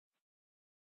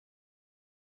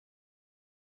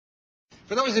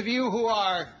For those of you who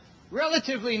are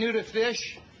relatively new to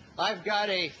fish, I've got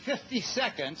a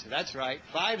 50-second, that's right,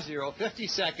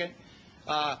 50-second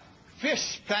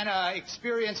fish kind of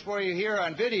experience for you here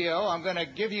on video. I'm going to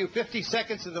give you 50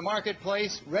 seconds of the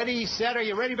marketplace. Ready, set, are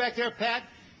you ready back there, Pat?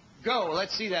 Go.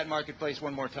 Let's see that marketplace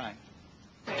one more time.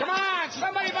 Come on,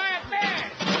 somebody buy a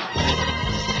fish!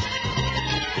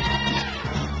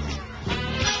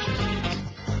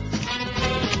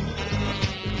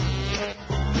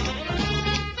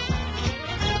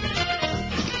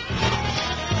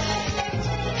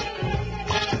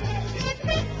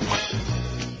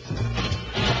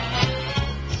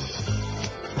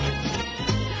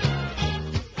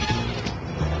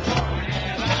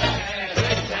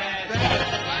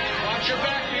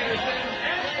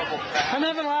 I'm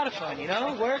having a lot of fun, you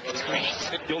know? Work, it's great.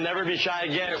 You'll never be shy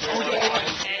again.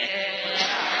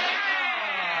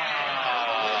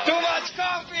 Too much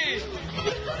coffee!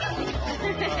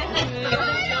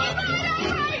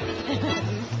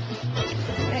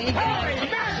 Holy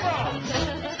mackerel!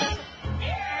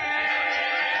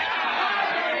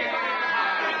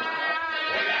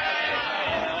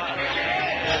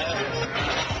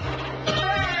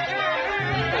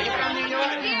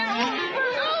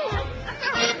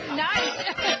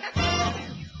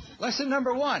 Lesson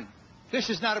number one, fish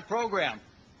is not a program.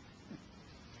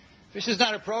 Fish is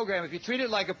not a program. If you treat it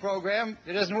like a program,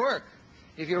 it doesn't work.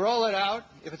 If you roll it out,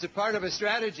 if it's a part of a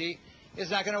strategy,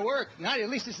 it's not going to work. At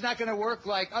least it's not going to work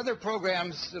like other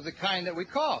programs of the kind that we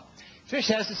call. Fish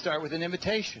has to start with an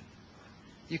invitation.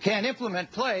 You can't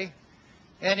implement play,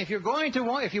 and if you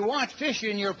want fish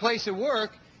in your place of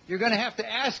work, you're going to have to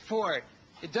ask for it.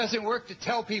 It doesn't work to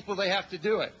tell people they have to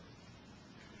do it.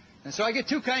 And so I get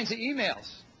two kinds of emails.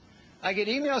 I get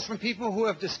emails from people who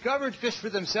have discovered fish for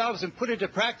themselves and put it to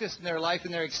practice in their life,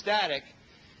 and they're ecstatic.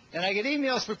 And I get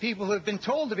emails from people who have been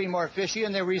told to be more fishy,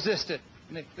 and they resist it.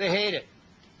 And they hate it.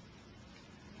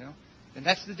 You know? And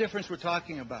that's the difference we're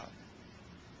talking about.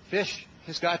 Fish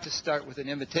has got to start with an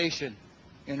invitation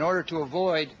in order to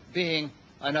avoid being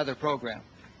another program.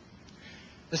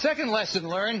 The second lesson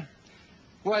learned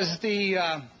was the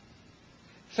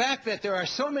fact that there are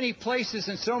so many places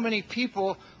and so many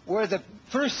people where the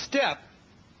first step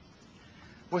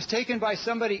was taken by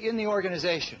somebody in the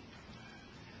organization.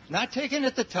 Not taken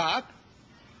at the top.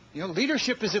 You know,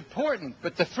 leadership is important,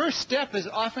 but the first step is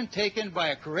often taken by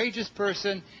a courageous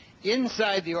person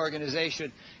inside the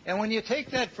organization. And when you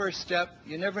take that first step,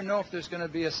 you never know if there's going to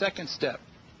be a second step.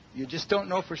 You just don't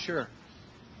know for sure.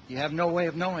 You have no way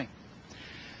of knowing.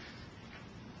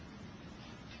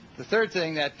 The third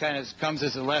thing that kind of comes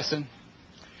as a lesson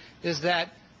is that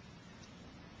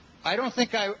I don't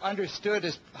think I understood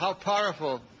how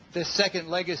powerful this second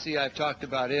legacy I've talked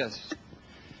about is.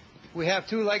 We have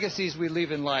two legacies we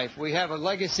leave in life. We have a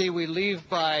legacy we leave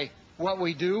by what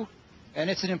we do, and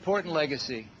it's an important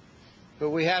legacy.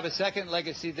 But we have a second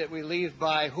legacy that we leave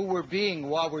by who we're being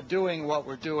while we're doing what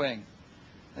we're doing.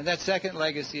 And that second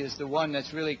legacy is the one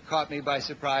that's really caught me by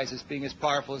surprise as being as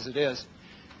powerful as it is.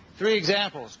 3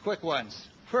 examples, quick ones.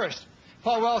 First,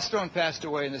 Paul Wellstone passed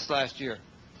away in this last year.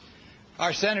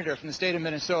 Our senator from the state of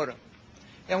Minnesota.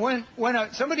 And when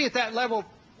somebody at that level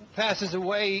passes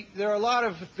away, there are a lot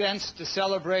of events to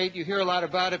celebrate. You hear a lot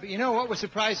about it. But you know what was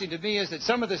surprising to me is that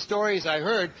some of the stories I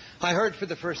heard for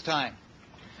the first time.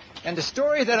 And the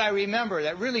story that I remember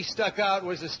that really stuck out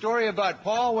was the story about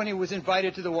Paul when he was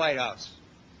invited to the White House.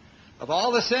 Of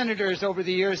all the senators over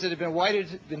the years that have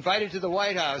been invited to the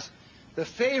White House, the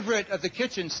favorite of the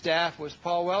kitchen staff was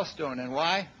Paul Wellstone. And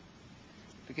why?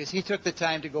 Because he took the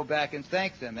time to go back and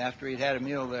thank them after he'd had a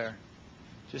meal there.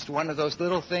 Just one of those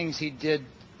little things he did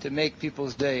to make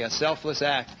people's day, a selfless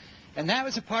act. And that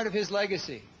was a part of his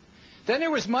legacy. Then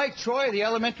there was Mike Troy, the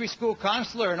elementary school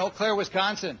counselor in Eau Claire,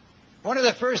 Wisconsin. One of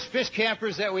the first fish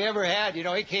campers that we ever had. You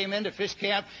know, he came into fish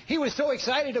camp. He was so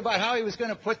excited about how he was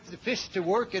going to put the fish to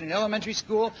work in an elementary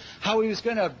school, how he was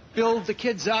going to build the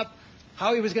kids up,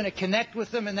 how he was going to connect with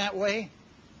them in that way.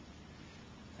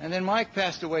 And then Mike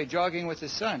passed away jogging with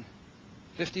his son,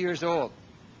 50 years old.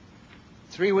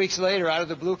 3 weeks later, out of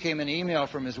the blue, came an email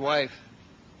from his wife.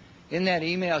 In that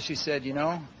email, she said, you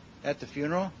know, at the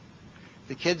funeral,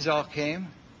 the kids all came,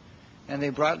 and they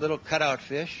brought little cutout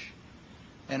fish.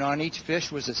 And on each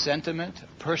fish was a sentiment,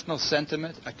 a personal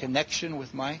sentiment, a connection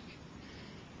with Mike.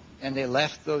 And they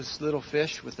left those little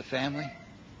fish with the family.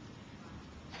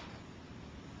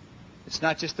 It's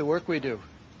not just the work we do.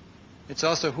 It's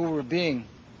also who we're being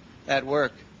at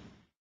work.